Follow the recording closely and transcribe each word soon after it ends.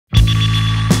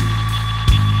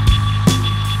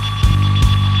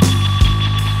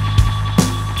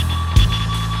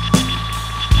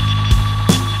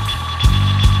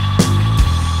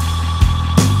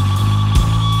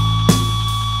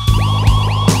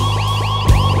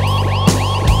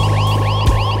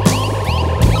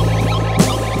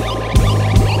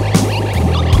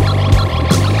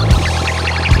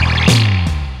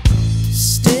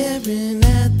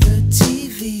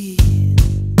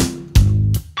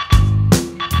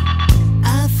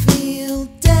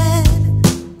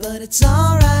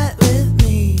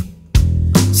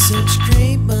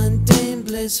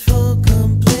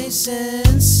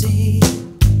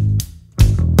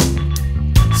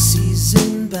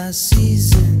by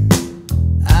season,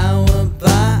 hour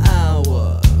by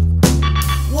hour.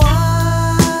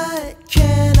 What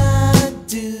can I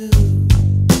do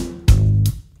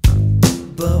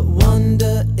but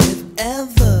wonder if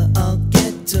ever I'll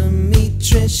get to meet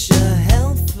Trisha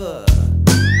Helfer?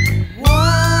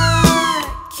 What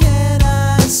can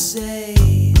I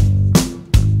say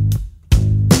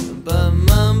but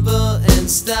mumble and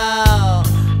style?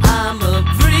 I'm a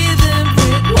breathing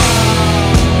brick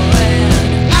wall,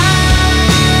 and I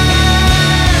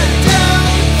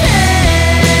don't care.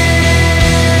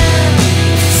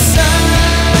 So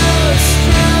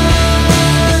strong,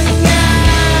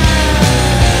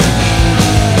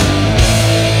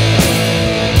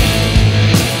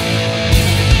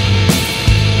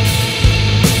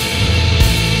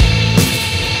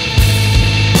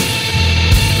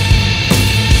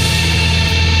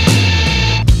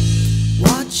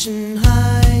 watching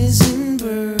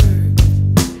Heisenberg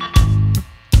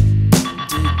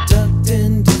deduct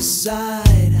and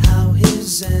decide how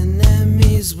his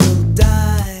enemies will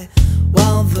die,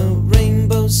 while the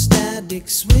rainbow static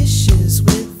swishes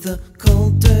with the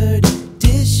cold dirty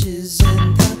dishes,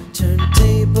 and the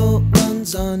turntable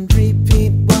runs on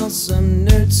repeat while some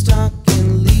nerds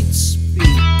talking lead speak.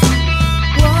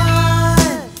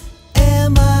 What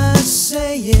am I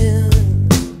saying?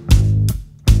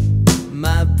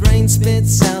 My brain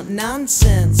spits out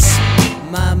nonsense.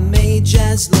 My mage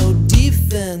has low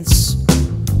defense.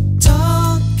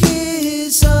 Talk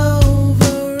is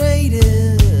overrated.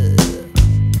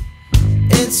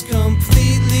 It's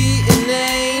completely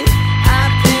inane. I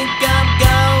think I'm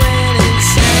going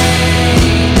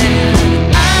insane,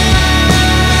 and I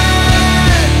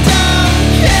don't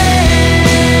care.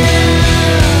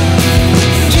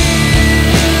 Give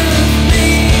me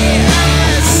a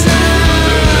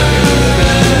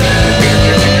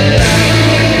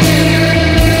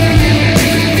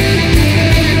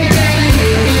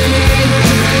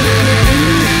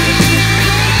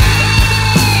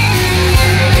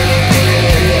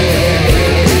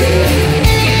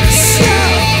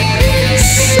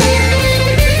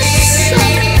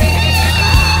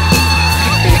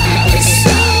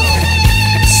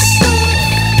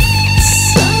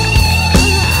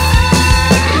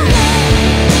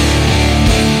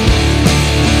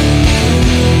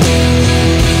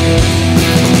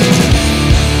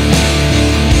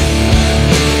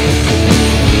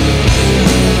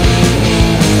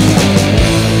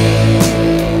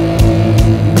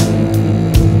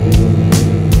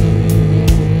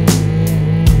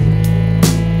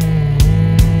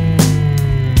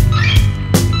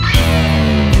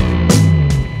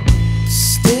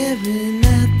staring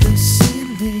at the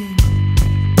ceiling.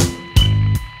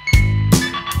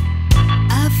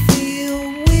 I feel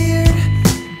weird,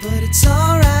 but it's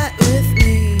alright with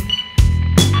me.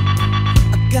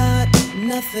 I got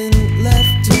nothing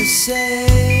left to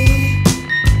say.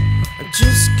 I'm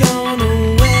just gonna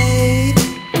wait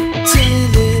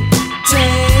till it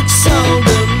takes over.